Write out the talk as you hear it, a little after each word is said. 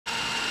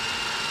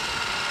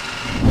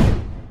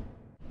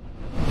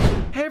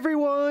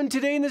everyone,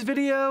 today in this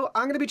video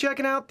I'm going to be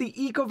checking out the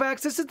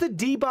ECOVACS. This is the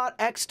DEEBOT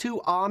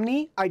X2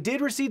 Omni. I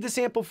did receive the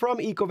sample from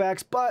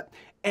ECOVACS, but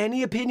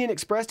any opinion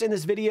expressed in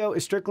this video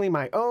is strictly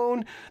my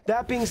own.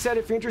 That being said,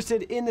 if you're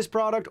interested in this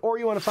product or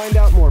you want to find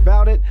out more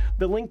about it,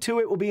 the link to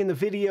it will be in the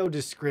video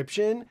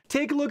description.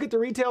 Take a look at the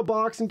retail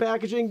box and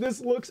packaging.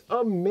 This looks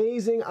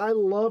amazing. I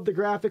love the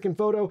graphic and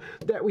photo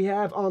that we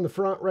have on the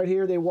front right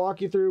here. They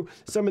walk you through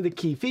some of the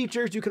key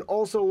features. You can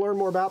also learn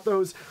more about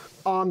those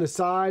on the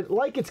side,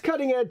 like its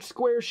cutting edge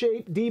square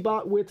shaped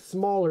DEEBOT with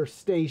smaller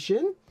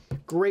station.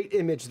 Great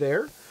image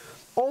there.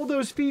 All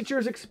those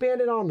features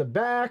expanded on the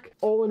back,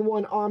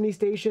 all-in-one Omni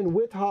station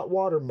with hot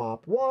water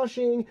mop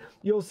washing.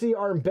 You'll see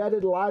our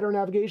embedded LiDAR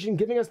navigation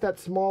giving us that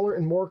smaller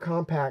and more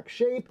compact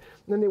shape.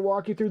 And then they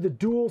walk you through the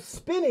dual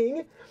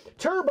spinning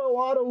turbo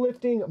auto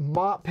lifting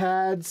mop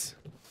pads.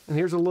 And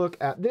here's a look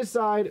at this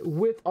side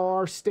with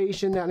our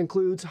station that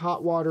includes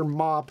hot water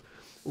mop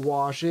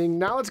washing.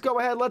 Now let's go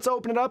ahead, let's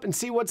open it up and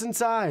see what's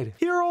inside.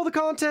 Here are all the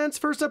contents.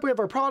 First up, we have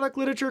our product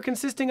literature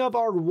consisting of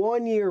our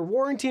 1-year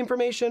warranty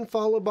information,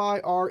 followed by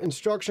our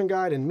instruction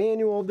guide and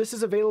manual. This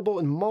is available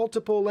in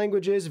multiple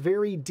languages,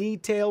 very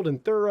detailed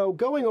and thorough,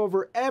 going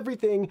over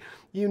everything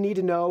you need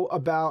to know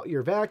about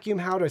your vacuum,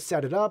 how to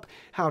set it up,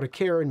 how to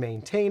care and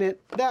maintain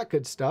it, that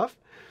good stuff.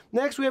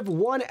 Next, we have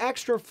one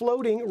extra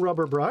floating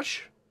rubber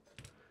brush,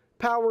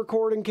 power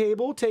cord and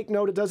cable. Take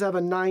note, it does have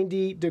a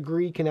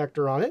 90-degree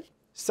connector on it.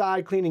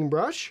 Side cleaning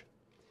brush,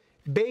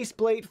 base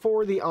plate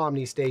for the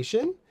Omni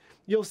station.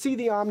 You'll see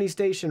the Omni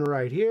station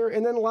right here.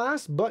 And then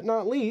last but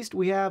not least,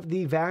 we have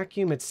the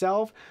vacuum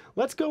itself.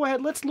 Let's go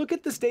ahead, let's look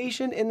at the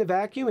station and the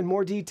vacuum in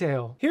more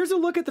detail. Here's a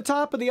look at the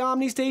top of the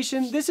Omni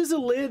station. This is a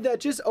lid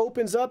that just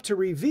opens up to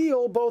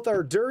reveal both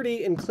our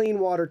dirty and clean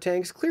water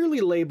tanks,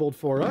 clearly labeled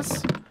for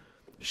us.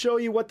 Show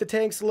you what the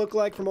tanks look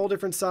like from all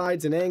different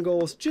sides and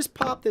angles. Just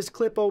pop this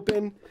clip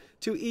open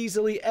to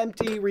easily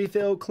empty,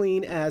 refill,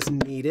 clean as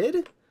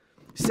needed.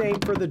 Same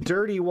for the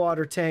dirty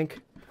water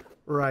tank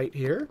right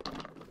here.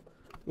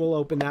 We'll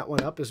open that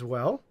one up as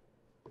well.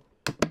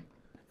 And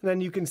then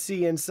you can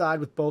see inside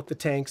with both the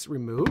tanks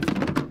removed.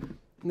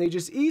 And they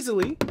just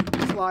easily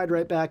slide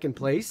right back in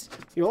place.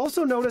 You'll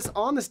also notice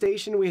on the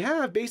station we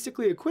have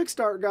basically a quick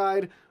start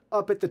guide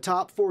up at the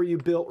top for you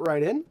built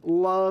right in.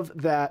 Love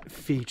that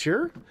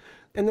feature.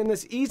 And then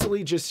this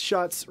easily just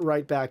shuts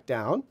right back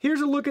down. Here's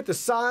a look at the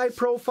side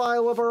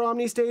profile of our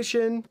Omni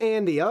station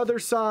and the other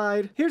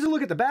side. Here's a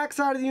look at the back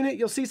side of the unit.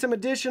 You'll see some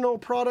additional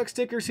product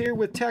stickers here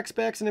with tech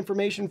specs and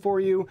information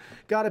for you.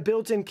 Got a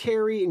built-in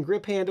carry and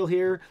grip handle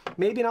here.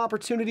 Maybe an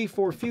opportunity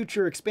for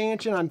future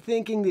expansion. I'm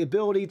thinking the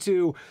ability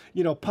to,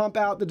 pump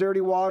out the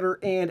dirty water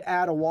and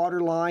add a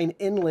water line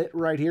inlet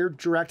right here,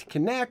 direct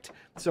connect.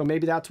 So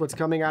maybe that's what's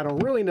coming. I don't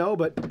really know,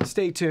 but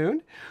stay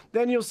tuned.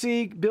 Then you'll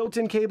see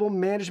built-in cable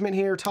management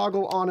here,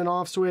 toggle on and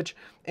off switch,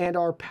 and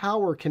our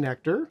power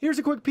connector. Here's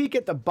a quick peek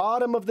at the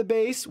bottom of the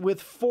base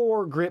with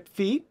 4 grip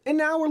feet. And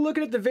now we're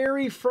looking at the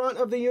very front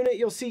of the unit.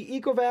 You'll see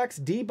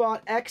ECOVACS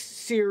DEEBOT X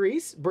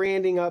series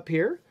branding up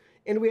here.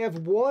 And we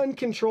have one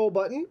control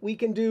button. We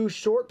can do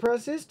short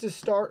presses to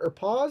start or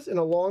pause and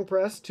a long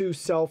press to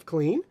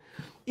self-clean.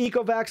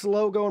 ECOVACS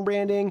logo and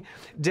branding.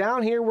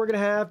 Down here, we're going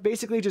to have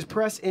basically just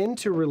press in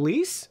to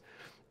release.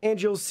 And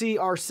you'll see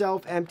our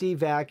self-empty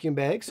vacuum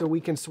bag, so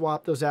we can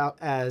swap those out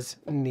as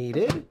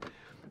needed.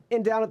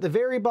 And down at the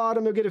very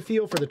bottom, you'll get a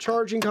feel for the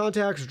charging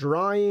contacts,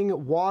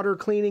 drying, water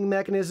cleaning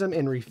mechanism,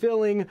 and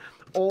refilling,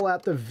 all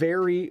at the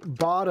very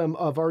bottom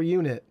of our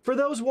unit. For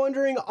those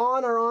wondering,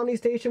 on our Omni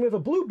station, we have a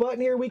blue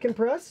button here we can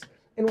press,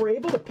 and we're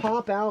able to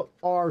pop out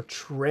our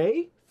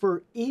tray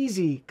for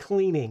easy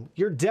cleaning.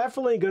 You're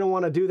definitely going to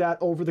want to do that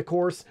over the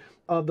course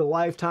of the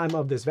lifetime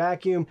of this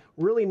vacuum.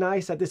 Really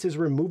nice that this is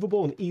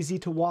removable and easy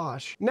to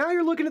wash. Now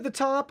you're looking at the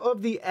top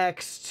of the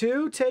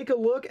X2. Take a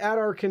look at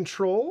our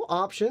control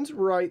options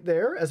right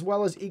there, as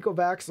well as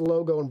ECOVACS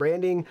logo and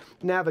branding.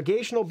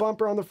 Navigational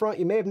bumper on the front.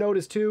 You may have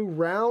noticed too,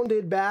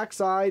 rounded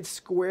backside,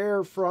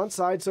 square front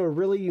side, so a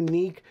really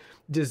unique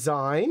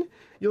design.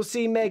 You'll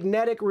see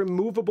magnetic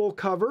removable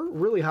cover,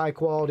 really high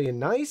quality and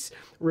nice.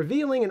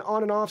 Revealing an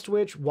on and off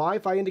switch,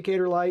 Wi-Fi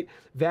indicator light,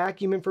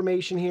 vacuum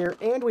information here,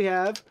 and we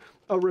have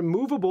a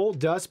removable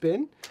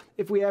dustbin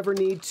if we ever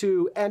need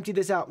to empty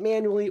this out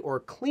manually or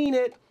clean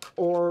it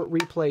or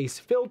replace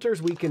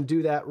filters. We can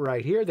do that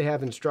right here. They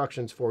have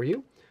instructions for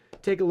you.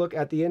 Take a look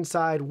at the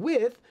inside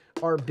with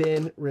our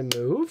bin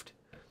removed.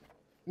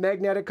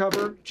 Magnetic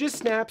cover just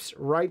snaps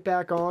right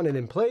back on and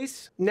in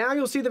place. Now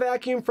you'll see the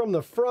vacuum from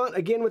the front,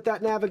 again with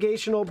that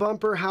navigational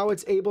bumper, how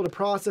it's able to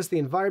process the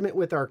environment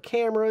with our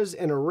cameras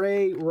and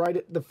array right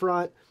at the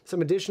front.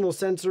 Some additional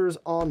sensors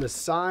on the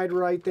side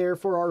right there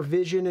for our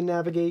vision and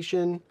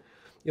navigation.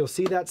 You'll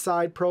see that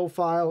side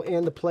profile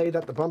and the play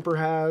that the bumper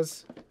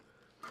has.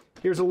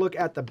 Here's a look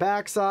at the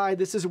back side.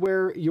 This is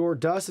where your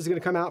dust is going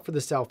to come out for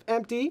the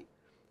self-empty.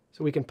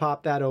 So we can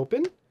pop that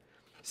open.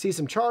 See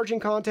some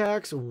charging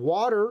contacts,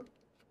 water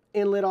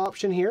inlet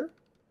option here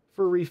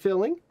for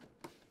refilling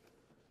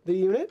the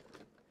unit.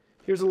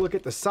 Here's a look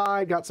at the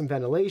side, got some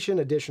ventilation,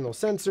 additional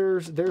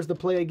sensors. There's the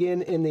play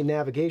again in the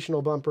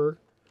navigational bumper.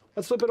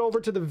 Let's flip it over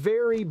to the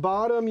very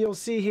bottom. You'll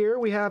see here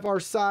we have our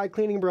side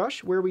cleaning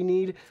brush where we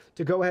need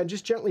to go ahead and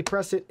just gently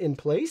press it in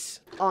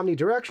place.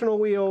 Omnidirectional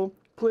wheel,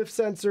 cliff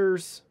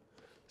sensors.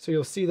 So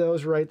you'll see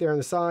those right there on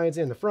the sides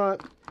and the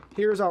front.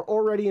 Here's our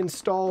already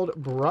installed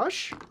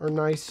brush, our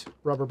nice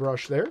rubber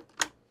brush there.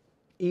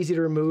 Easy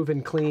to remove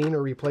and clean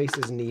or replace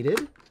as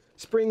needed.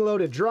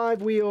 Spring-loaded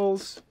drive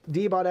wheels,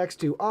 DEEBOT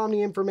X2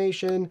 Omni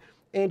information,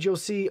 and you'll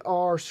see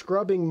our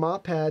scrubbing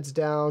mop pads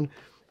down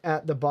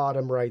at the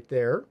bottom right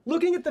there.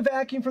 Looking at the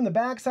vacuum from the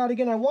back side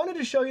again, I wanted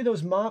to show you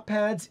those mop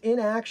pads in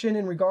action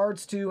in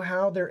regards to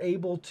how they're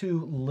able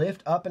to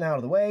lift up and out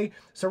of the way.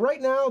 So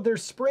right now they're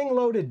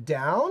spring-loaded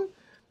down,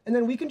 and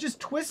then we can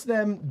just twist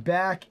them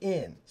back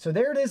in. So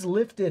there it is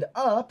lifted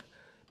up,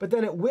 but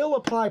then it will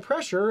apply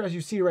pressure, as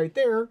you see right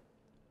there,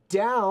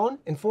 down,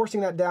 and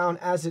forcing that down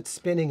as it's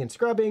spinning and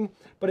scrubbing,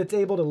 but it's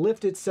able to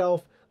lift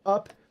itself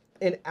up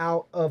and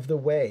out of the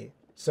way.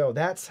 So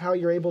that's how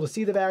you're able to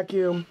see the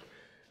vacuum.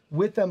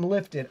 With them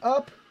lifted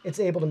up, it's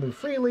able to move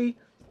freely,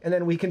 and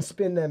then we can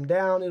spin them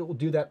down. It will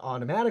do that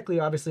automatically,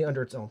 obviously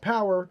under its own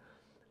power.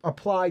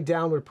 Apply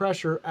downward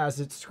pressure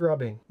as it's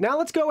scrubbing. Now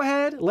let's go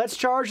ahead, let's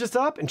charge this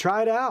up and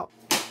try it out.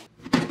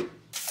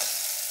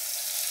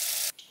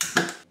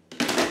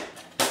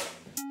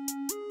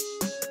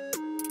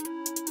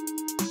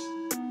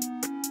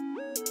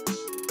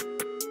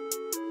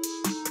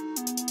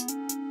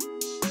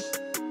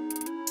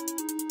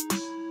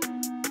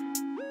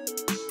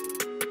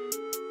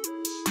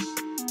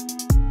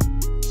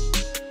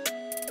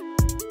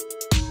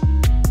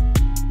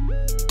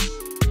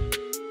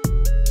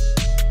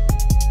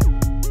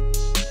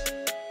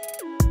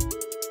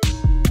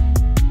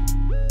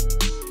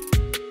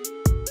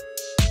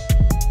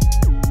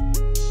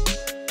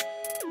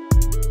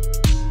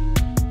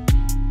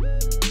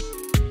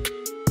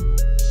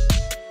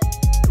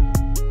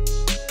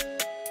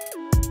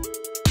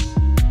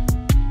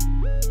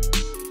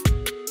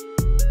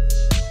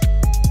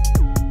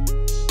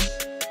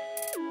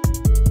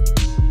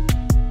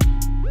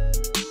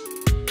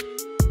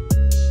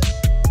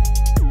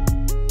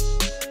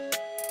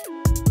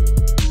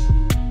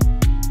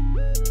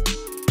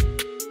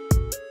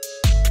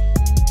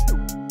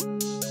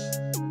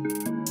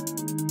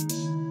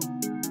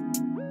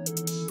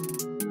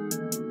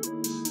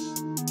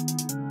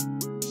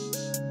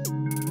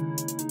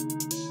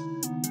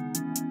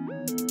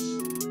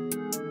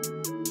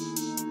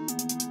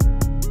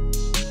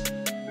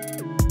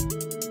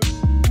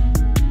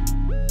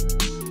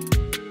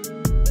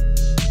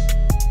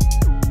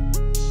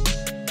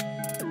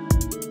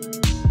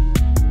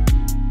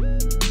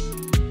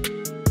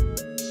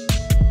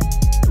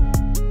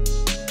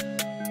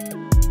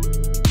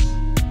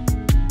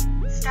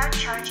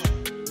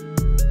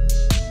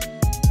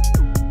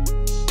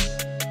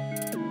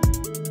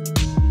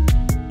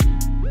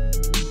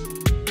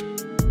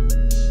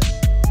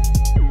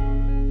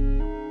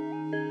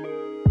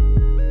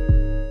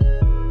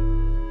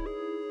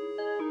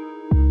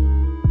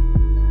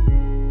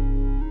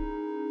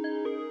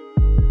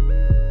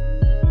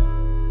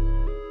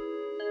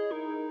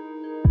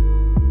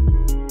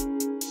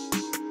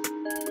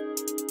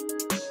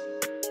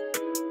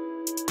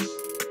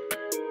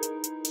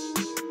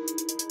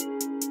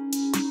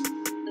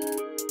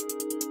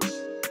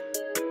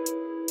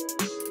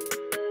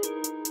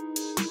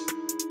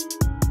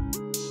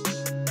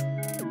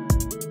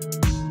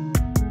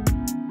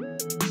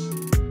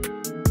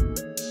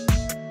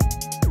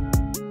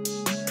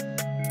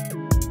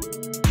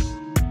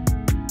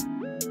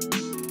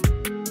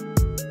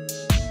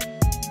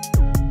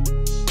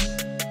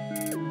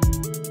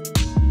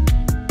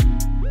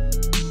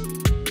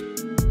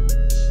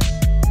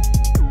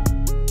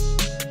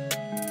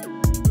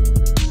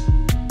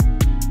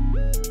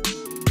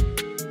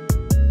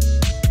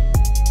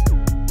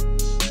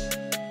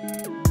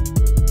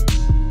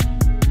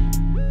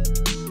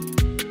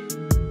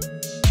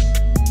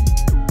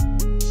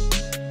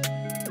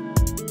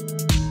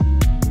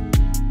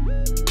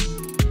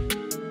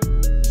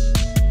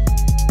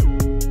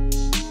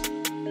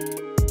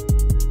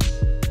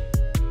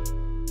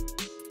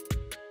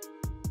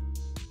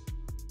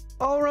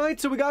 right,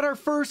 so we got our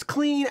first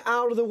clean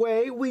out of the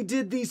way. We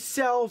did the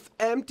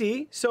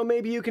self-empty, so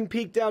maybe you can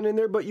peek down in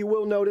there, but you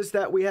will notice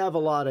that we have a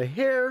lot of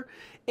hair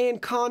and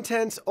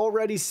contents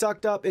already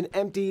sucked up and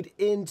emptied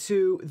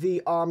into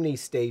the Omni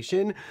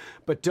station.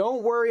 But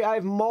don't worry, I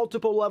have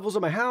multiple levels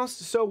of my house,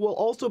 so we'll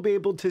also be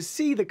able to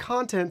see the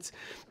contents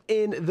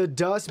in the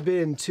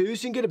dustbin too,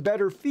 so you can get a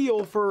better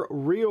feel for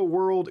real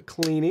world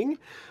cleaning.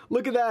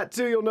 Look at that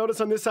too. You'll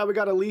notice on this side we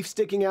got a leaf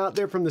sticking out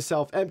there from the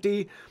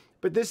self-empty,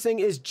 but this thing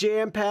is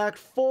jam-packed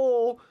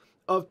full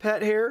of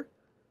pet hair.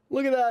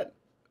 Look at that.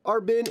 Our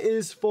bin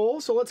is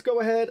full, so let's go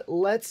ahead,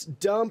 let's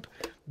dump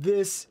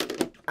this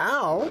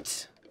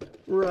out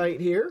right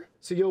here,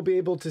 so you'll be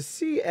able to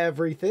see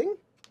everything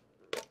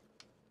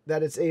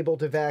that it's able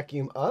to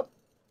vacuum up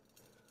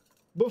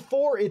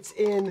before it's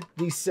in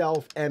the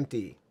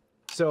self-empty.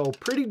 So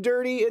pretty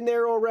dirty in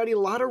there already, a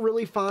lot of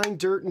really fine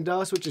dirt and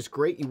dust, which is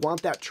great. You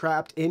want that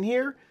trapped in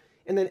here.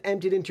 and then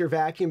emptied into your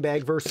vacuum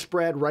bag versus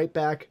spread right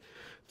back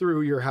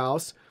through your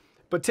house.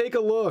 But take a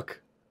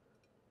look.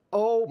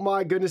 Oh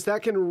my goodness,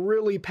 that can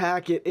really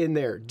pack it in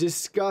there.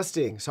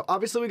 Disgusting. So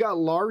obviously we got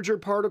larger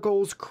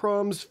particles,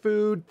 crumbs,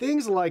 food,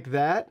 things like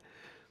that.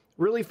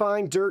 Really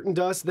fine dirt and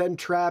dust then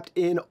trapped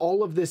in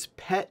all of this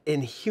pet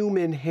and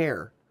human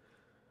hair.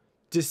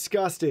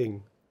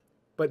 Disgusting.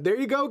 But there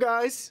you go,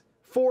 guys.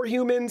 4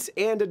 humans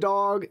and a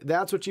dog,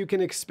 that's what you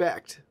can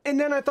expect. And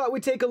then I thought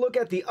we'd take a look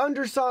at the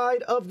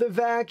underside of the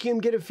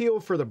vacuum, get a feel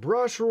for the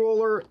brush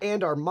roller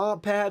and our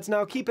mop pads.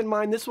 Now keep in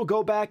mind, this will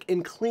go back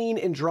and clean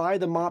and dry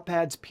the mop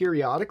pads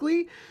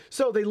periodically,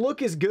 so they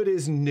look as good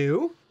as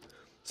new.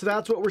 So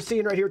that's what we're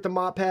seeing right here with the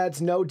mop pads.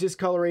 No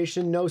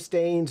discoloration, no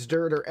stains,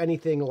 dirt, or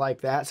anything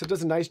like that. So it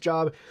does a nice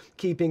job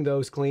keeping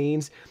those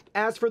cleans.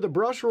 As for the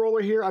brush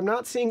roller here, I'm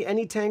not seeing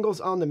any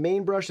tangles on the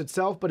main brush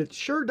itself, but it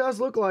sure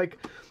does look like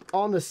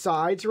on the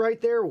sides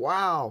right there.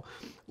 Wow.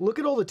 Look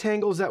at all the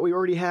tangles that we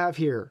already have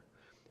here.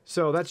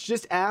 So that's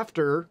just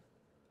after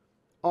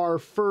our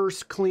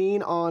first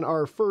clean on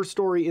our first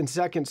story and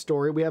second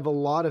story. We have a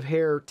lot of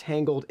hair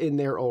tangled in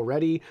there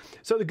already.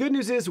 So the good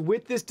news is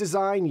with this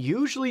design,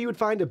 usually you would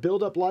find a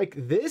buildup like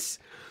this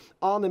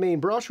on the main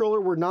brush roller.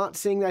 We're not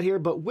seeing that here,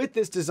 but with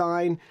this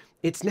design,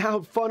 it's now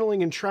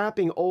funneling and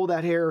trapping all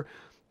that hair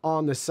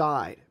on the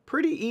side.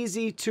 Pretty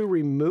easy to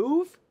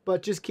remove,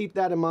 but just keep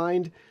that in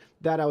mind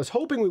that I was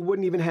hoping we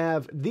wouldn't even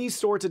have these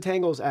sorts of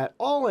tangles at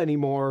all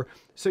anymore,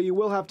 so you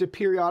will have to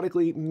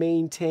periodically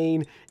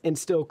maintain and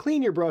still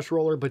clean your brush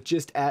roller, but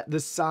just at the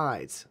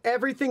sides.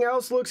 Everything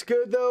else looks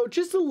good though,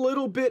 just a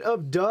little bit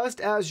of dust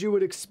as you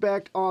would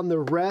expect on the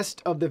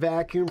rest of the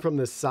vacuum from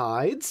the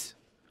sides.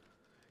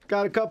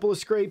 Got a couple of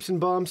scrapes and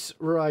bumps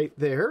right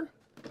there.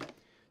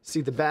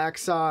 See the back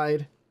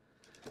side,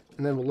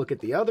 and then we'll look at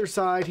the other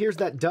side. Here's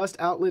that dust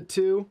outlet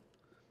too,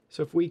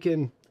 so if we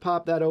can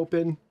pop that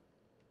open,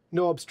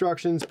 no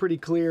obstructions, pretty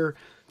clear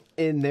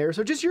in there.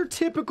 So just your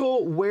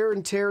typical wear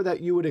and tear that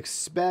you would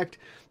expect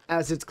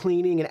as it's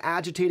cleaning and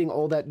agitating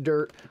all that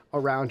dirt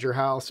around your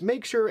house.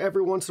 Make sure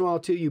every once in a while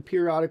too, you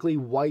periodically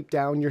wipe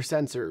down your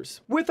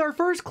sensors. With our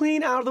first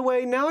clean out of the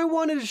way, now I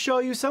wanted to show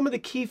you some of the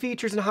key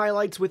features and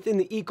highlights within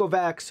the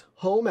ECOVACS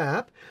Home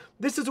app.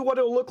 This is what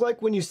it'll look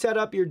like when you set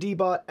up your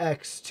DEEBOT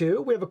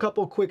X2. We have a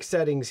couple quick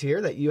settings here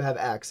that you have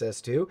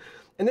access to.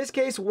 In this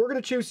case, we're going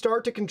to choose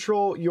Start to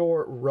control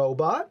your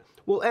robot.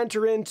 We'll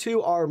enter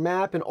into our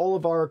map and all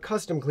of our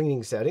custom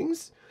cleaning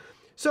settings.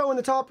 So in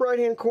the top right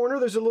hand corner,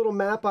 there's a little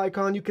map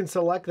icon. You can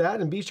select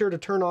that and be sure to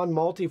turn on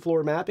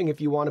multi-floor mapping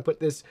if you want to put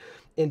this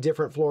in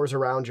different floors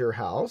around your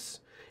house.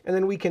 And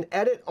then we can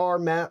edit our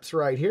maps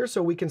right here.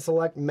 So we can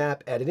select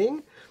map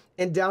editing.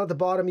 And down at the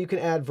bottom, you can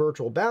add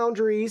virtual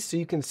boundaries. So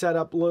you can set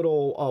up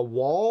little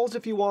walls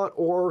if you want,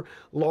 or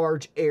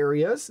large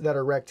areas that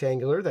are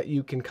rectangular that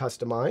you can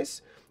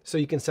customize. So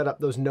you can set up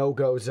those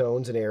no-go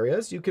zones and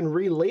areas. You can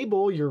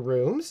relabel your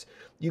rooms.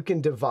 You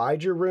can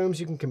divide your rooms.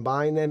 You can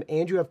combine them.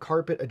 And you have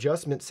carpet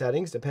adjustment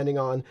settings depending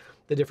on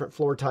the different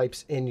floor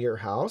types in your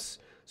house.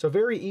 So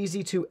very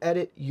easy to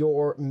edit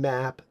your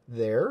map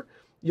there.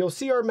 You'll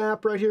see our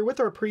map right here with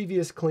our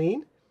previous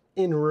clean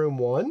in room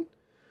 1.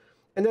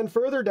 And then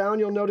further down,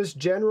 you'll notice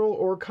general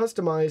or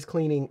customized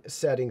cleaning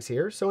settings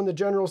here. So in the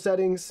general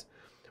settings,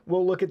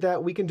 we'll look at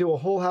that. We can do a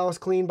whole house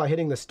clean by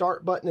hitting the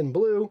start button in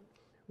blue.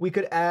 We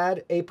could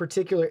add a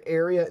particular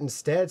area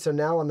instead. So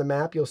now on the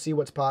map, you'll see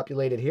what's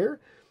populated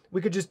here.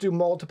 We could just do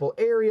multiple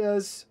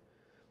areas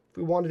if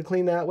we wanted to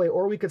clean that way,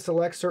 or we could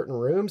select certain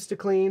rooms to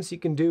clean. So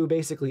you can do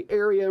basically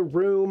area,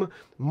 room,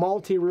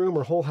 multi-room,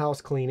 or whole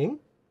house cleaning.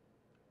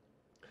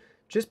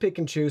 Just pick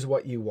and choose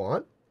what you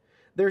want.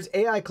 There's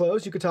AI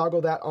close. You could toggle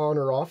that on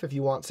or off if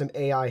you want some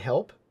AI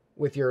help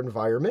with your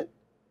environment.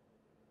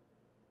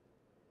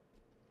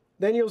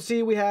 Then you'll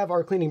see we have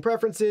our cleaning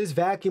preferences,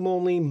 vacuum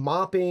only,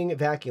 mopping,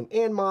 vacuum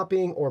and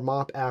mopping, or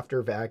mop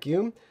after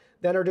vacuum.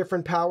 Then our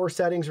different power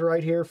settings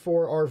right here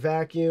for our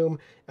vacuum,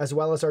 as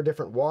well as our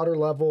different water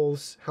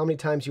levels, how many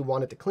times you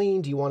want it to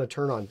clean. Do you want to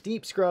turn on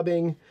deep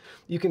scrubbing?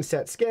 You can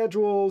set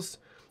schedules.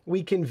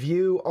 We can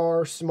view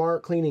our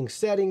smart cleaning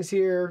settings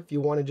here. If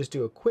you want to just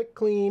do a quick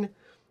clean,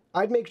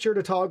 I'd make sure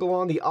to toggle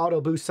on the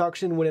auto boost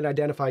suction when it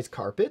identifies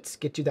carpets,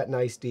 get you that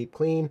nice deep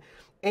clean.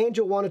 And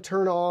you'll want to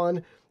turn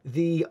on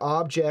the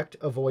object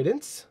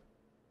avoidance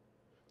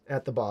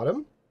at the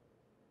bottom.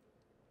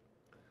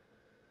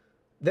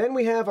 Then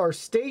we have our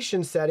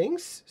station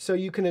settings, so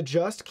you can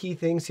adjust key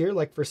things here,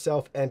 like for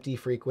self-empty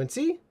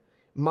frequency,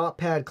 mop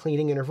pad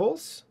cleaning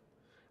intervals,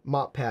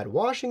 mop pad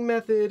washing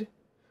method,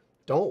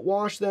 don't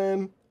wash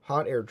them,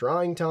 hot air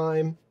drying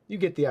time. You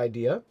get the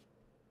idea.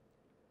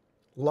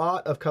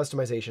 Lot of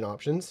customization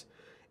options.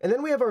 And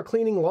then we have our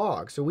cleaning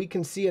log, so we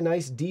can see a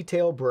nice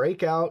detail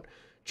breakout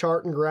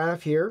chart and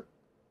graph here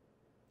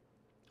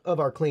of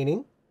our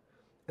cleaning.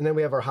 And then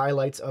we have our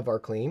highlights of our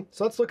clean.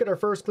 So let's look at our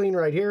first clean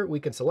right here. We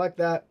can select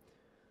that.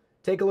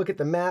 Take a look at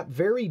the map,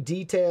 very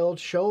detailed,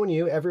 showing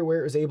you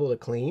everywhere it was able to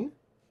clean.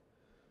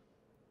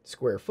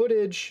 Square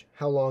footage,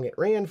 how long it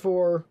ran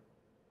for.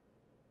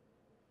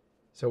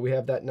 So we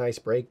have that nice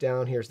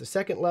breakdown. Here's the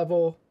second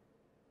level.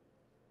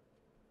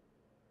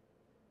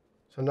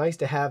 So nice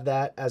to have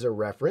that as a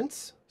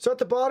reference. So at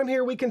the bottom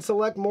here, we can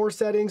select more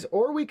settings,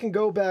 or we can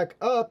go back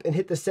up and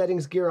hit the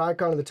settings gear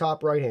icon in the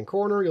top right-hand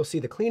corner. You'll see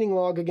the cleaning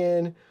log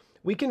again.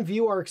 We can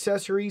view our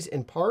accessories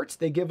and parts.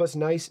 They give us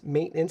nice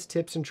maintenance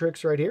tips and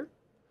tricks right here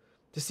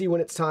to see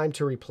when it's time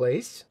to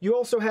replace. You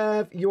also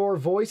have your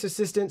voice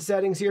assistant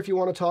settings here if you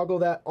want to toggle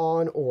that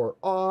on or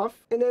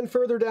off. And then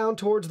further down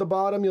towards the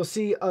bottom, you'll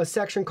see a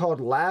section called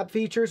lab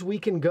features. We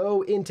can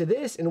go into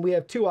this and we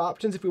have two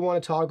options if we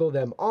want to toggle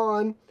them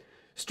on.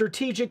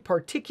 Strategic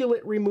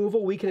particulate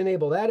removal, we can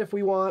enable that if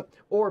we want,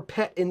 or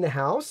pet in the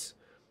house.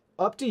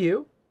 Up to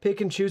you.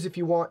 Pick and choose if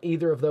you want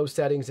either of those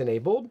settings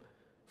enabled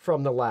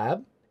from the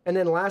lab. And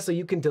then lastly,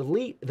 you can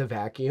delete the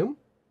vacuum.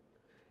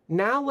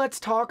 Now let's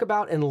talk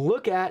about and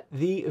look at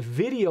the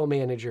video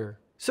manager.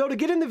 So to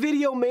get in the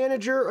video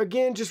manager,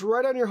 again, just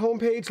right on your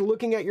homepage,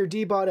 looking at your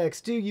DEEBOT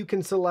X2, you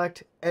can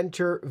select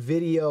Enter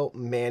Video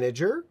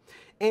Manager.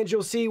 And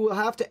you'll see we'll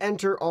have to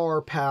enter our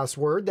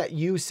password that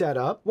you set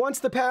up. Once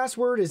the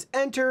password is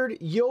entered,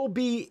 you'll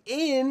be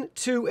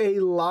into a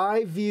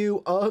live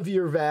view of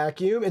your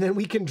vacuum, and then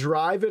we can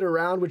drive it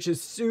around, which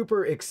is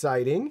super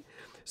exciting.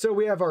 So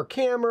we have our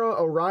camera,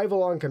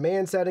 arrival on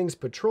command settings,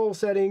 patrol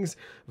settings,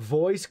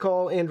 voice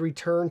call, and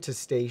return to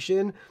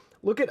station.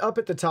 Look up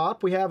at the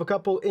top. We have a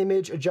couple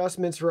image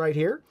adjustments right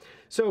here.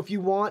 So if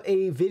you want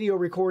a video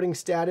recording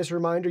status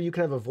reminder, you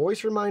can have a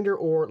voice reminder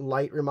or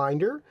light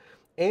reminder.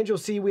 And you'll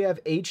see we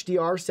have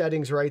HDR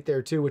settings right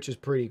there too, which is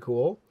pretty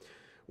cool.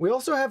 We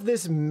also have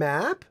this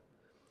map.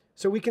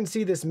 So we can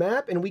see this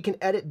map and we can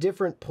edit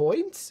different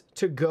points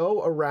to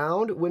go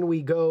around when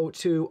we go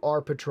to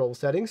our patrol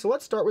settings. So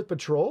let's start with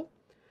patrol.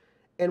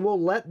 And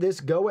we'll let this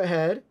go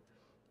ahead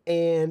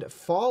and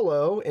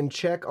follow and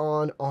check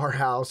on our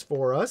house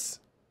for us.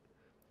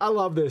 I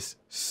love this.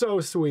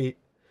 So sweet.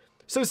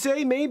 So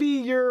say maybe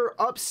you're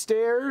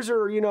upstairs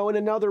or, in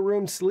another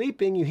room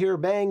sleeping, you hear a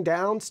bang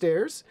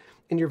downstairs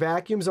and your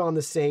vacuum's on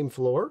the same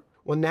floor.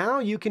 Well, now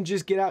you can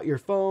just get out your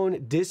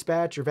phone,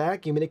 dispatch your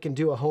vacuum, and it can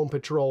do a home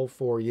patrol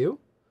for you.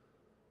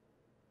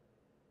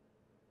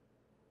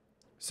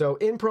 So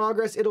in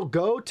progress, it'll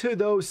go to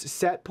those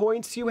set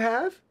points you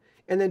have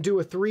and then do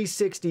a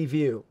 360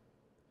 view.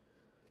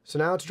 So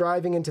now it's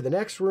driving into the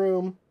next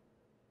room.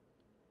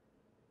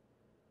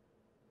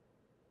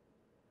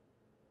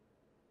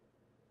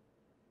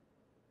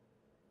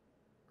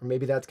 Or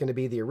maybe that's going to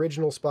be the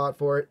original spot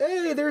for it.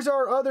 Hey, there's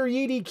our other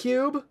Yeti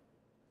cube.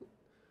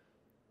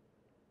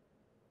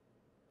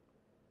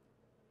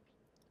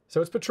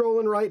 So it's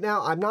patrolling right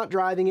now. I'm not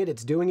driving it.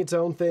 It's doing its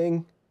own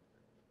thing.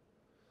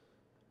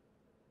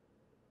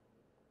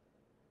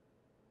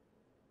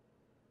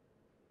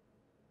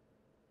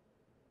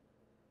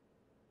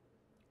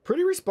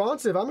 Pretty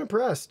responsive. I'm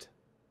impressed.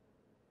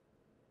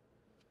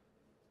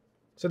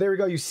 So there we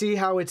go. You see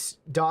how it's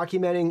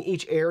documenting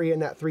each area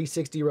in that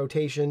 360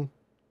 rotation.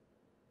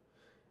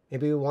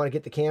 Maybe we want to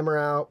get the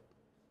camera out,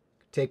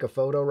 take a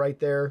photo right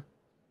there.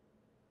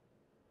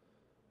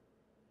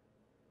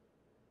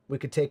 We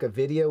could take a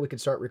video. We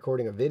could start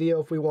recording a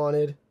video if we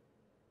wanted.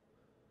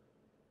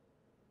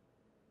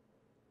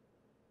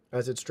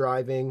 As it's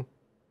driving.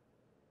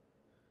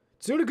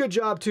 It's doing a good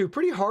job too.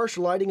 Pretty harsh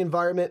lighting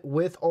environment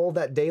with all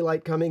that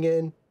daylight coming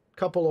in.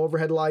 Couple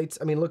overhead lights.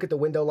 I mean, look at the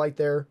window light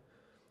there.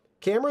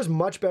 Camera's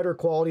much better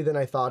quality than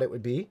I thought it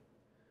would be.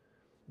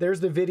 There's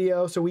the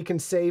video, so we can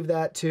save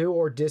that too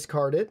or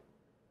discard it.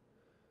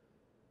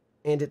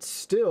 And it's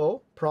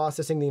still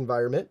processing the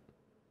environment.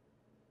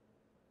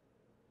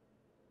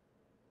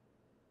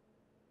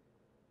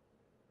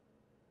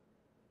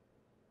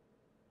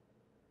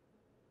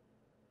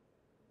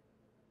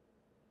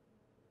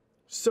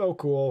 So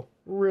cool.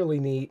 Really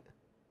neat.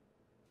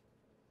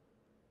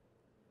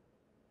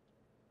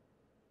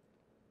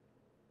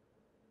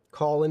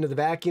 Call into the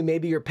vacuum.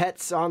 Maybe your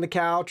pet's on the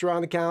couch or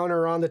on the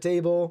counter or on the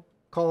table.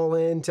 Call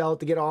in, tell it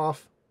to get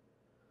off.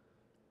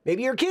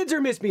 Maybe your kids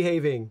are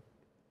misbehaving.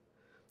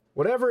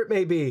 Whatever it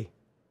may be.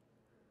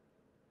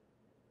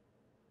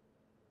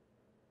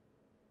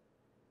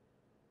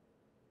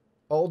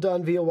 All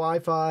done via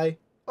Wi-Fi.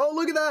 Oh,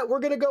 look at that. We're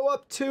going to go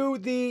up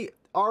to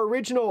our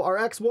original, our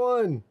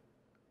X1.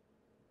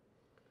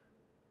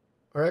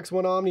 Our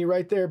X1 Omni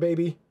right there,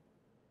 baby.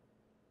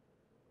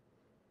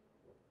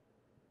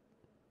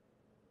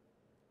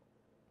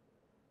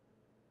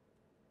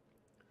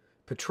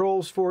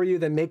 Patrols for you,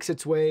 then makes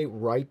its way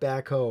right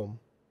back home.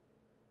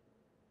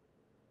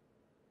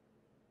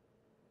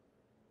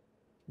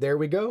 There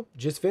we go.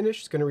 Just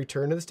finished. It's going to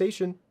return to the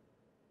station.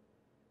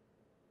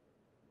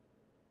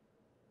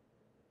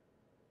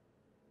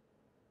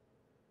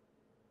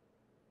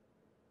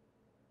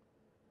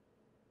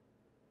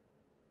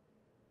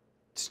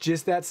 It's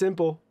just that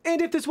simple.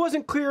 And if this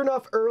wasn't clear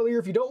enough earlier,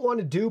 if you don't want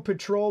to do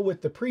patrol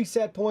with the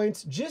preset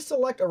points, just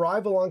select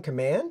arrival on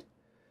command.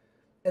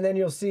 And then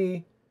you'll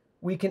see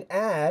we can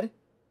add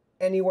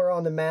anywhere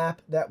on the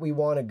map that we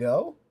want to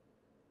go.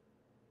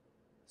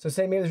 So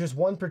say maybe there's just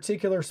one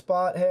particular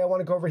spot. Hey, I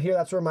want to go over here.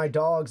 That's where my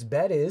dog's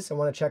bed is. I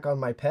want to check on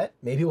my pet.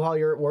 Maybe while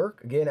you're at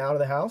work, again, out of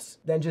the house.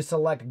 Then just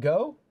select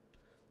go.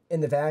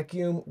 and the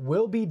vacuum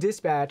will be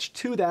dispatched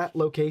to that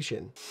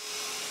location.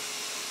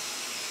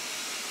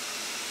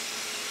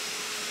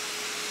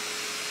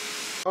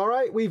 All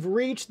right, we've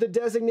reached the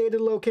designated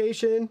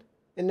location,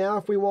 and now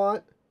if we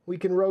want, we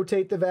can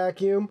rotate the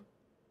vacuum.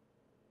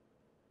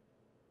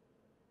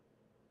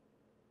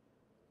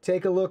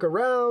 Take a look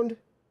around.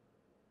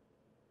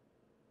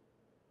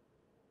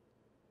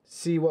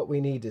 See what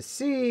we need to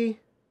see.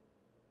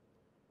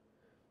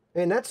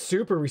 And that's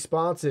super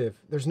responsive.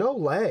 There's no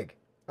lag.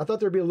 I thought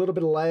there'd be a little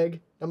bit of lag.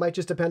 That might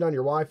just depend on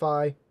your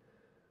Wi-Fi.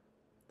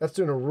 That's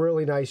doing a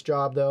really nice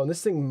job though. And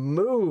this thing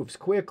moves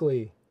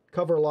quickly.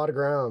 Cover a lot of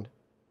ground.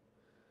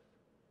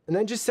 And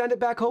then just send it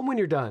back home when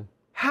you're done.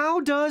 How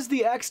does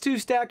the X2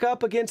 stack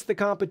up against the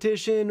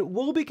competition?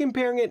 We'll be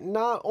comparing it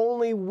not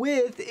only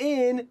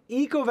within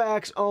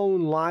ECOVAC's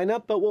own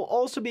lineup, but we'll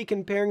also be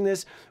comparing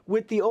this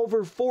with the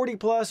over 40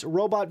 plus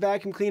robot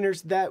vacuum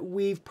cleaners that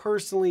we've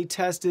personally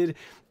tested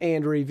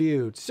and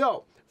reviewed.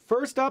 So,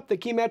 first up, the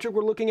key metric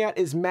we're looking at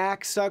is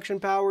max suction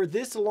power.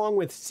 This, along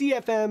with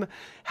CFM,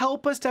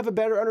 help us to have a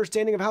better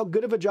understanding of how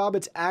good of a job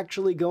it's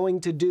actually going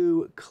to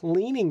do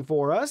cleaning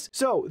for us.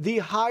 So the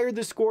higher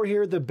the score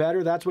here, the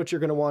better. That's what you're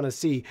going to want to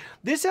see.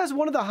 This has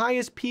one of the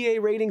highest PA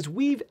ratings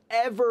we've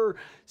ever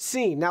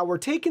seen. Now, we're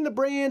taking the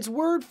brand's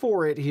word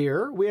for it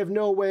here. We have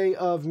no way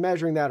of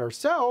measuring that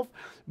ourselves,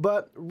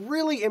 but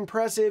really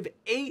impressive.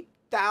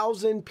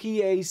 8,000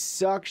 PA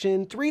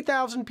suction,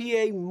 3,000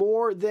 PA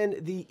more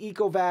than the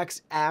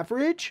ECOVAC's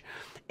average,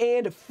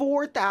 and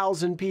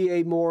 4,000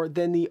 PA more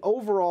than the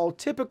overall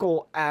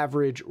typical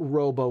average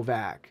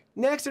RoboVac.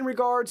 Next, in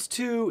regards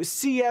to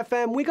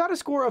CFM, we got a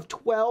score of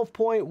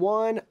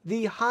 12.1.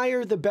 The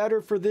higher the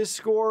better for this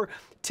score.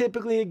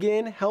 Typically,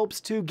 again, helps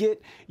to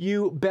get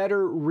you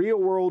better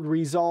real-world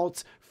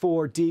results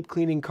for deep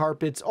cleaning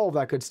carpets, all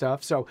that good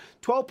stuff. So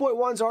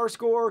 12.1 is our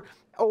score.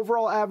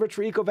 Overall average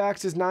for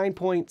ECOVAC's is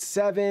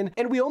 9.7,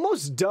 and we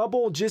almost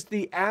double just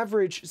the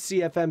average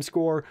CFM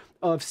score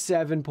of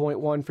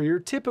 7.1 for your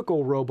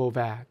typical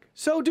RoboVac.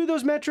 So do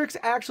those metrics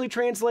actually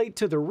translate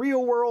to the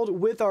real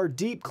world with our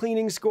deep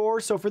cleaning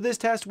score? So for this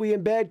test, we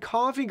embed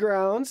coffee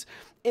grounds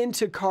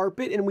into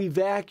carpet and we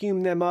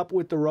vacuum them up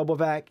with the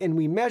RoboVac and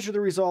we measure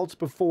the results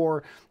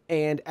before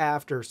and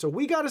after. So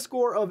we got a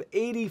score of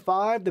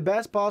 85. The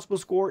best possible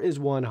score is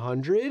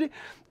 100.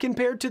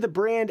 Compared to the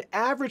brand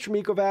average from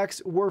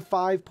ECOVAC's, we're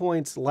 5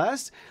 points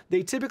less.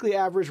 They typically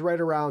average right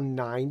around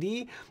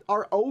 90.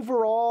 Our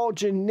overall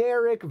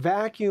generic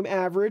vacuum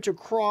average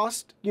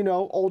across,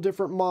 all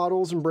different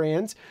models and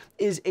brands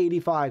is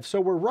 85.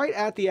 So we're right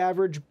at the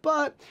average,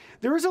 but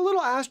there is a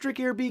little asterisk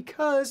here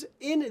because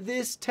in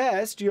this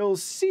test, you'll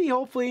see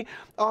hopefully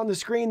on the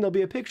screen, there'll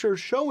be a picture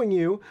showing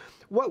you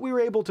what we were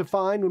able to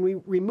find when we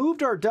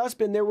removed our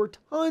dustbin. There were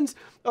tons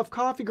of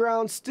coffee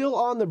grounds still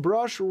on the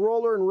brush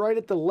roller and right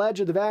at the ledge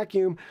of the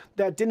vacuum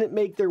that didn't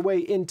make their way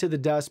into the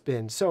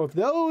dustbin. So if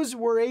those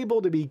were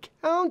able to be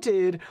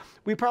counted,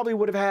 we probably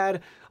would have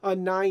had a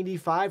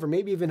 95 or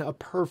maybe even a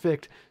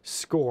perfect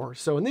score.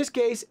 So in this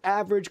case,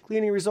 average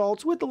cleaning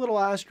results with a little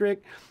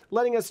asterisk,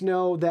 letting us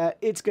know that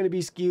it's going to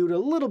be skewed a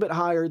little bit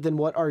higher than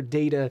what our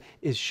data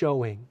is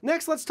showing.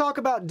 Next, let's talk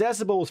about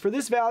decibels. For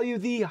this value,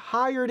 the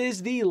higher it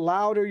is, the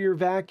louder your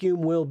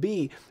vacuum will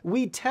be.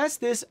 We test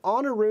this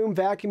on a room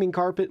vacuuming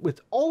carpet with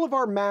all of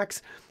our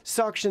max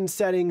suction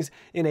settings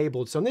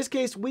enabled. So in this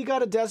case, we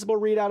got a decibel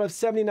readout of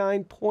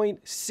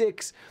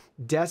 79.6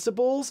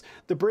 decibels.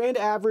 The brand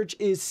average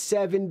is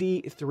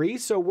 73,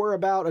 so we're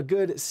about a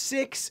good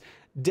 6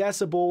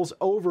 decibels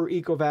over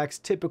ECOVAC's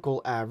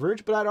typical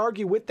average. But I'd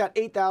argue with that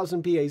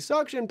 8,000 PA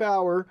suction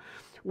power,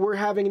 we're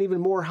having an even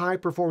more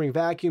high-performing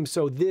vacuum,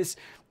 so this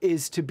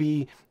is to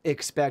be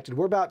expected.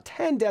 We're about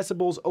 10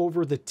 decibels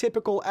over the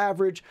typical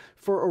average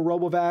for a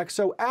RoboVac.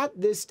 So at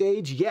this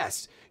stage,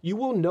 yes, you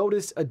will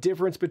notice a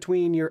difference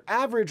between your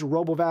average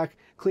RoboVac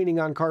cleaning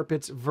on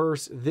carpets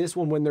versus this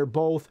one when they're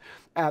both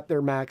at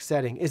their max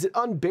setting. Is it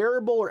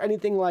unbearable or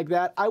anything like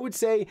that? I would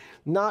say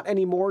not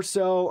any more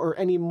so or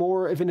any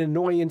more of an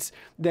annoyance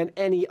than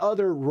any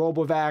other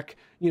RoboVac,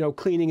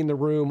 cleaning in the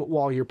room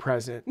while you're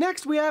present.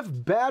 Next, we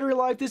have battery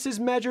life. This is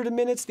measured in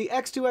minutes. The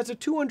X2 has a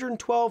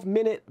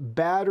 212-minute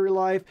battery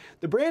life.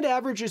 The brand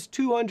average is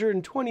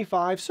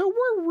 225, so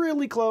we're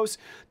really close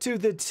to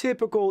the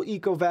typical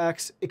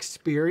ECOVAC's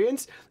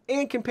experience.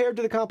 And compared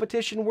to the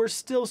competition, we're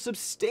still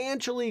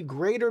substantially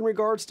greater in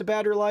regards to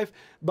battery life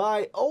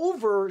by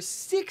over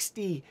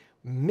 60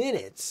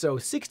 minutes. So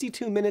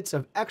 62 minutes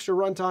of extra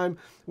runtime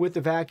with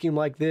a vacuum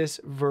like this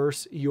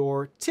versus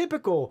your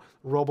typical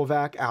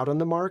RoboVac out on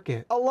the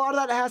market. A lot of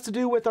that has to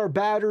do with our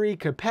battery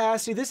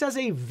capacity. This has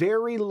a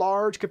very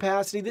large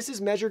capacity. This is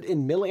measured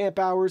in milliamp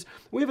hours.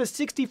 We have a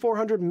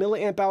 6,400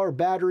 milliamp hour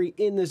battery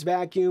in this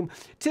vacuum.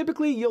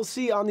 Typically, you'll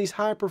see on these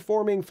high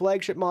performing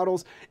flagship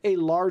models a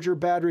larger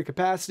battery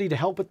capacity to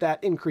help with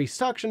that increased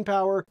suction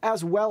power,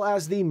 as well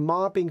as the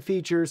mopping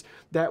features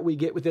that we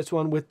get with this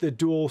one with the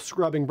dual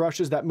scrubbing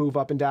brushes that move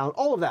up and down,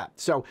 all of that.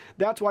 So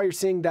that's why you're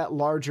seeing that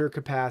larger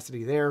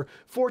capacity there.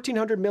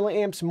 1,400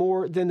 milliamps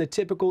more than the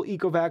typical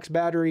ECOVAC's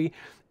battery.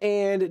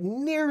 and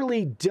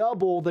nearly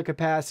double the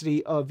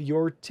capacity of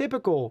your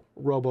typical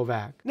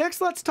RoboVac.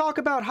 Next, let's talk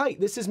about height.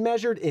 This is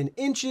measured in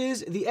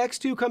inches. The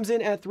X2 comes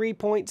in at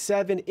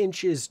 3.7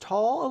 inches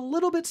tall, a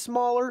little bit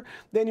smaller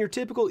than your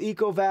typical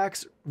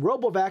ECOVACS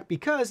RoboVac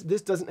because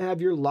this doesn't have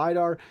your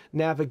LiDAR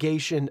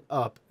navigation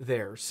up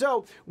there.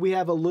 So we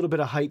have a little bit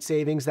of height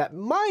savings that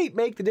might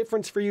make the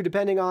difference for you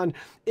depending on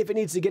if it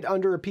needs to get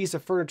under a piece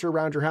of furniture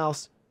around your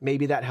house.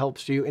 Maybe that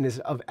helps you and is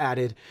of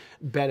added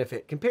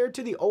benefit. Compared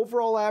to the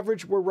overall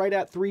average, we're right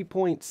at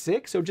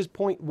 3.6, so just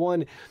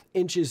 0.1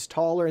 inches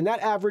taller. And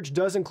that average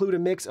does include a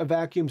mix of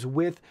vacuums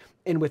with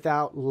and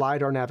without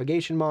LiDAR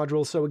navigation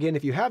modules. So again,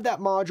 if you have that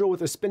module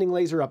with a spinning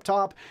laser up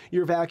top,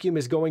 your vacuum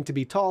is going to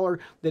be taller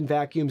than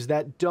vacuums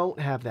that don't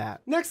have that.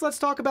 Next, let's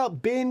talk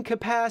about bin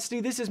capacity.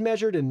 This is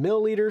measured in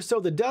milliliters. So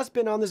the dust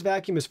bin on this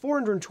vacuum is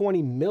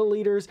 420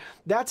 milliliters.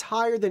 That's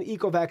higher than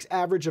ECOVAC's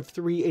average of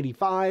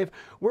 385.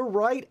 We're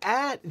right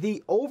at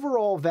the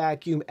overall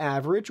vacuum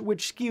average,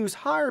 which skews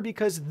higher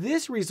because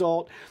this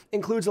result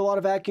includes a lot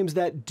of vacuums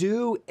that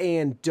do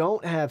and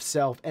don't have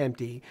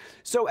self-empty.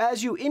 So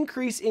as you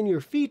increase in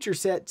your feature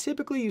set,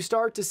 typically you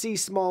start to see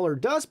smaller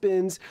dust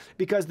bins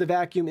because the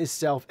vacuum is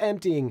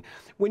self-emptying.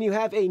 When you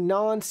have a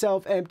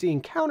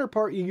non-self-emptying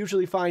counterpart, you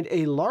usually find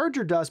a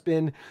larger dust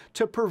bin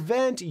to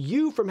prevent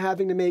you from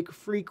having to make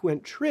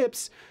frequent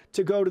trips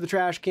to go to the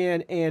trash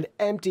can and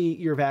empty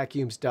your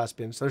vacuum's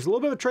dustbin. So there's a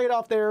little bit of a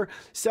trade-off there.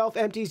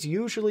 Self-empties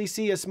usually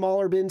see a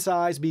smaller bin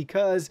size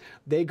because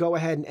they go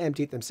ahead and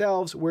empty it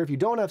themselves, where if you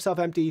don't have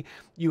self-empty,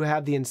 you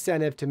have the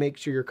incentive to make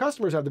sure your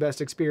customers have the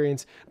best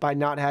experience by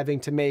not having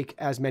to make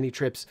as many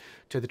trips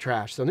to the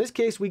trash. So in this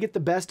case, we get the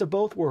best of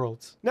both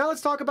worlds. Now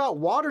let's talk about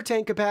water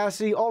tank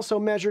capacity, also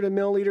measured in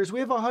milliliters. We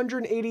have a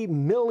 180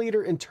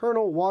 milliliter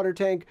internal water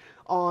tank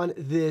on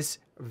this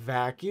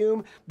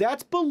vacuum.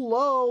 That's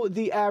below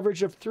the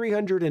average of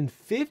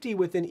 350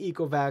 within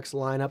ECOVAC's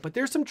lineup, but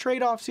there's some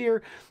trade-offs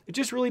here. It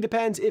just really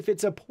depends if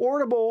it's a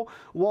portable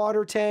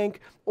water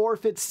tank or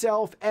if it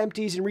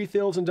self-empties and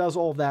refills and does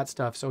all of that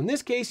stuff. So in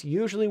this case,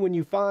 usually when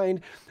you find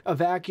a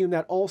vacuum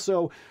that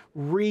also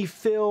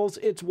refills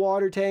its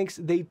water tanks,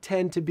 they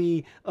tend to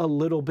be a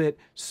little bit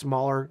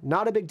smaller.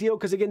 Not a big deal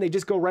because again, they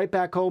just go right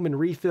back home and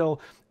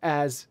refill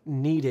as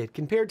needed.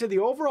 Compared to the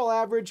overall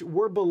average,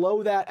 we're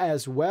below that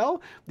as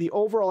well. The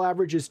overall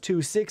average is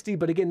 260,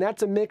 but again,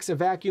 that's a mix of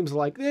vacuums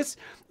like this,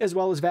 as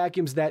well as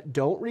vacuums that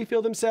don't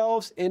refill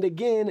themselves. And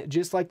again,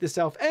 just like the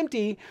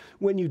self-empty,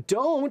 when you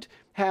don't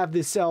have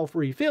this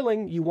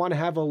self-refilling, you want to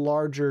have a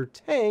larger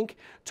tank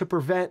to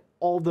prevent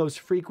all those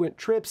frequent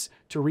trips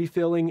to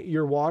refilling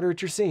your water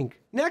at your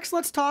sink. Next,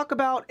 let's talk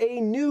about a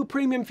new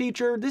premium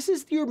feature. This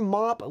is your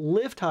mop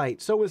lift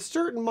height. So with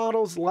certain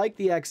models like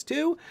the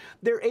X2,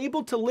 they're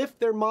able to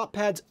lift their mop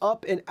pads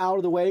up and out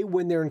of the way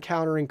when they're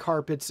encountering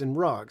carpets and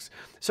rugs.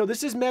 So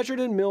this is measured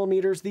in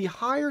millimeters. The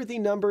higher the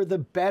number, the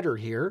better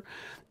here.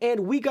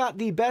 And we got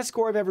the best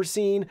score I've ever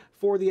seen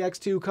for the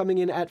X2 coming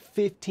in at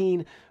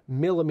 15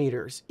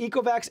 millimeters.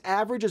 ECOVAC's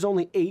average is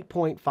only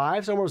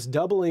 8.5, so almost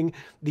doubling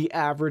the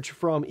average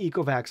from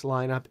ECOVAC's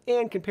lineup.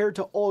 And compared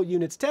to all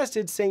units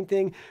tested, same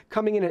thing,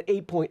 coming in at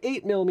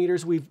 8.8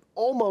 millimeters, we've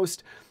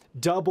almost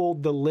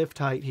doubled the lift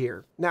height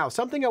here. Now,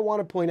 something I want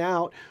to point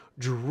out,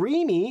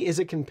 Dreamy is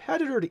a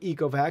competitor to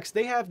ECOVAC's.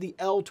 They have the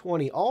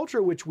L20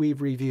 Ultra, which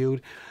we've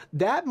reviewed.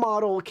 That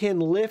model can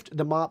lift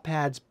the mop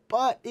pads,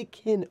 but it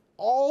can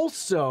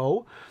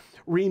also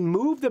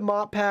remove the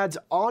mop pads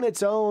on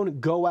its own,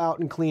 go out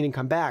and clean and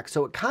come back.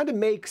 So it kind of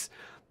makes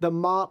the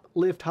mop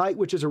lift height,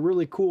 which is a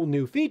really cool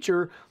new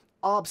feature,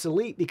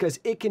 obsolete because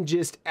it can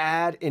just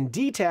add and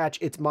detach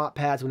its mop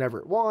pads whenever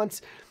it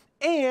wants.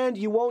 And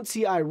you won't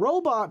see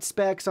iRobot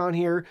specs on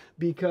here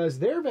because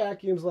their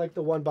vacuums, like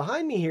the one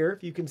behind me here,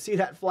 if you can see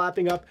that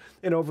flapping up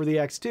and over the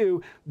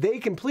X2, they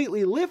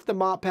completely lift the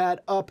mop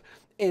pad up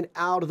and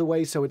out of the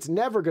way, so it's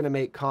never going to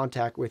make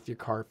contact with your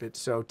carpet.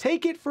 So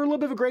take it for a little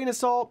bit of a grain of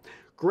salt.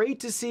 Great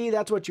to see,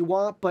 that's what you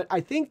want, but I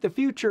think the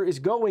future is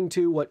going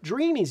to what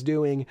Dreamy's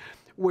doing,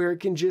 where it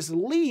can just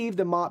leave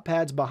the mop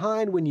pads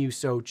behind when you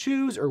so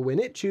choose, or when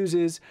it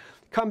chooses,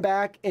 come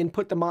back and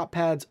put the mop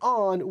pads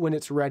on when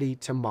it's ready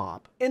to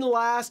mop. And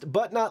last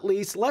but not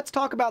least, let's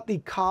talk about the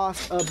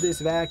cost of this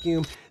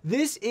vacuum.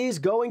 This is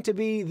going to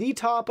be the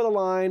top of the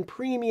line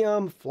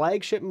premium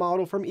flagship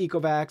model from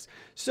ECOVAC's.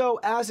 So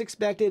as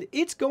expected,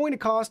 it's going to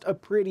cost a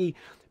pretty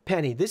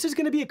penny. This is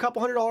going to be a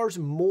couple $100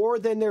 more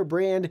than their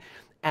brand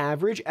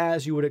average,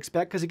 as you would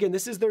expect, because again,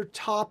 this is their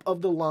top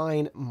of the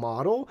line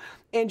model,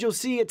 and you'll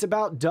see it's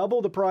about double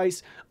the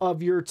price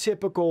of your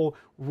typical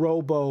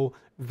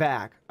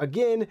RoboVac.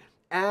 Again,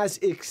 as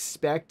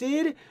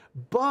expected,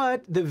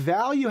 but the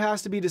value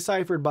has to be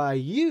deciphered by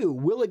you.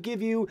 Will it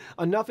give you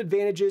enough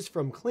advantages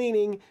from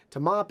cleaning to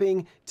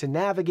mopping to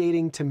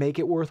navigating to make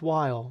it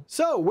worthwhile?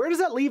 So where does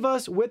that leave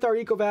us with our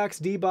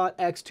ECOVACS DEEBOT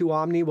X2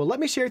 Omni? Well, let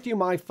me share with you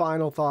my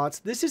final thoughts.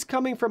 This is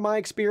coming from my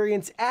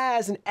experience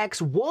as an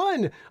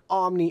X1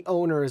 Omni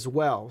owner as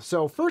well.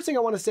 So first thing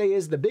I want to say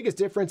is the biggest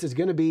difference is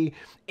going to be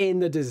in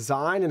the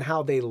design and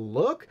how they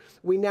look.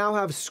 We now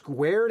have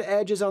squared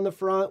edges on the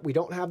front. We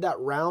don't have that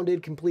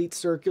rounded, complete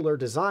circular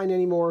design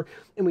anymore.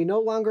 And we no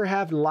longer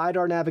have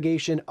LiDAR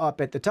navigation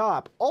up at the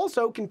top.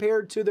 Also,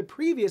 compared to the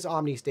previous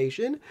Omni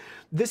station,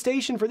 the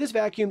station for this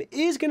vacuum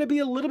is going to be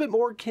a little bit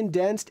more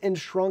condensed and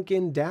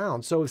shrunken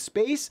down. So if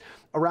space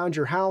around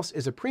your house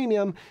is a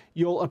premium,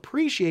 you'll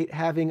appreciate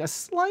having a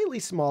slightly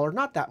smaller,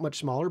 not that much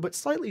smaller, but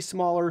slightly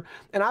smaller,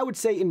 and I would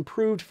say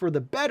improved for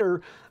the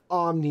better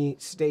Omni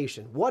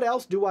station. What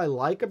else do I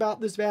like about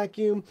this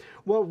vacuum?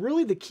 Well,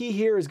 really the key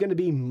here is going to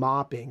be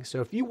mopping. So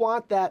if you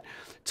want that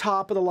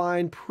top of the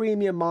line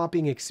premium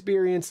mopping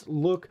experience,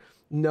 look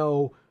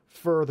no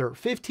further.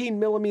 15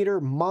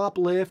 millimeter mop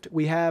lift.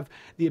 We have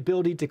the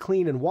ability to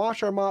clean and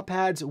wash our mop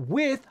pads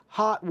with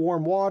hot,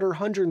 warm water,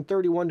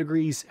 131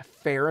 degrees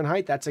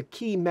Fahrenheit. That's a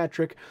key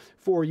metric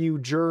for you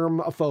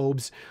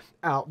germaphobes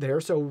out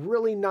there. So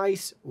really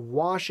nice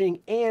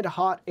washing and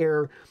hot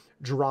air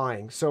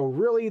drying. So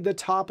really the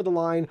top of the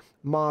line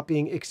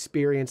mopping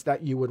experience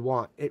that you would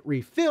want. It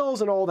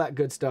refills and all that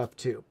good stuff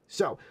too.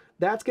 So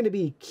that's going to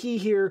be key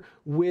here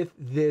with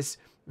this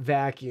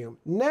vacuum.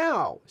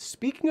 Now,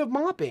 speaking of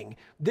mopping,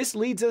 this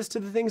leads us to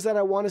the things that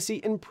I want to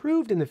see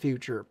improved in the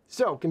future.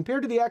 So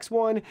compared to the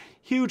X1,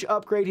 huge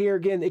upgrade here.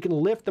 Again, it can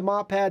lift the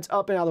mop pads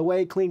up and out of the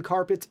way, clean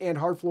carpets and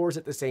hard floors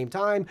at the same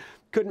time.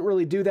 Couldn't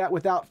really do that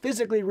without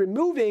physically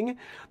removing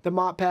the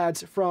mop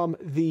pads from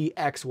the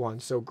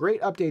X1. So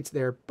great updates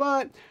there.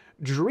 But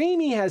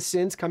Dreamy has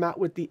since come out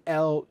with the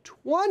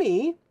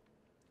L20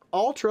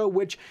 Ultra,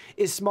 which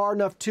is smart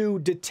enough to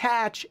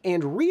detach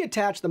and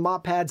reattach the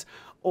mop pads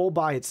all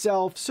by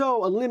itself,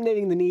 so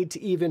eliminating the need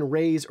to even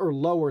raise or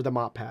lower the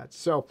mop pads.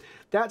 So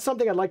that's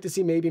something I'd like to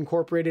see maybe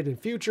incorporated in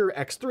future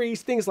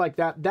X3s, things like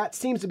that. That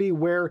seems to be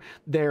where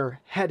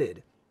they're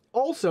headed.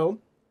 Also,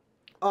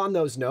 on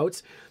those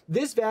notes,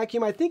 this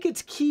vacuum, I think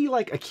its key,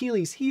 like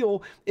Achilles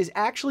heel, is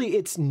actually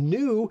its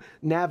new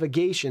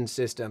navigation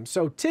system.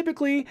 So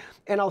typically,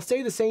 and I'll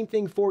say the same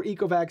thing for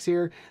ECOVACS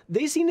here,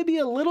 they seem to be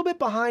a little bit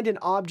behind in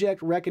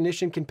object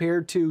recognition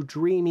compared to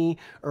Dreamy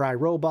or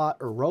iRobot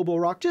or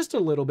Roborock, just a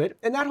little bit.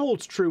 And that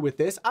holds true with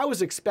this. I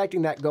was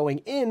expecting that going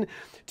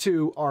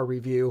into our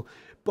review.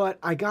 But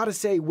I gotta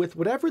say, with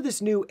whatever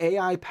this new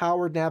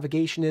AI-powered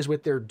navigation is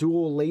with their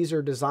dual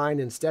laser design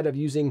instead of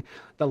using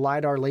the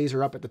LiDAR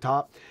laser up at the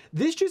top,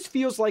 this just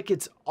feels like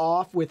it's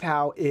off with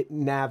how it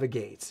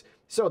navigates.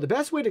 So the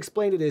best way to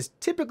explain it is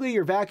typically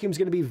your vacuum's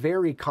gonna be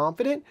very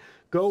confident,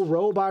 go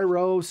row by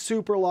row,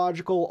 super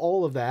logical,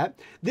 all of that.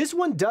 This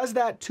one does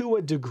that to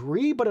a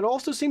degree, but it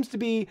also seems to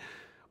be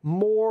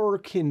more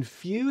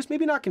confused,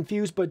 maybe not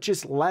confused, but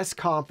just less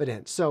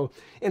confident. So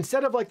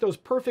instead of like those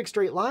perfect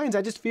straight lines,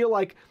 I just feel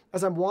like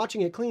as I'm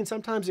watching it clean,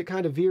 sometimes it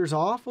kind of veers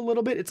off a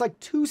little bit. It's like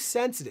too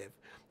sensitive.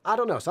 I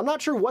don't know. So I'm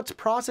not sure what's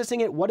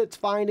processing it, what it's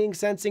finding,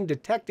 sensing,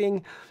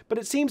 detecting, but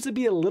it seems to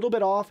be a little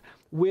bit off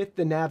with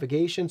the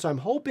navigation. So I'm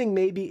hoping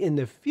maybe in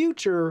the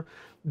future,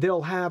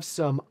 they'll have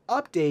some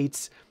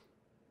updates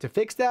to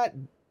fix that.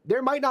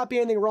 There might not be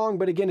anything wrong,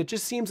 but again, it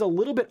just seems a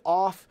little bit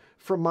off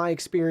from my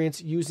experience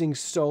using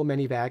so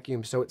many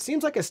vacuums. So it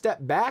seems like a step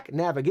back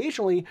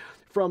navigationally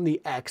from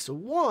the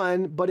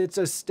X1, but it's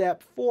a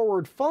step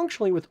forward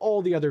functionally with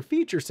all the other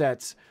feature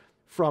sets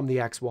from the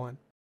X1.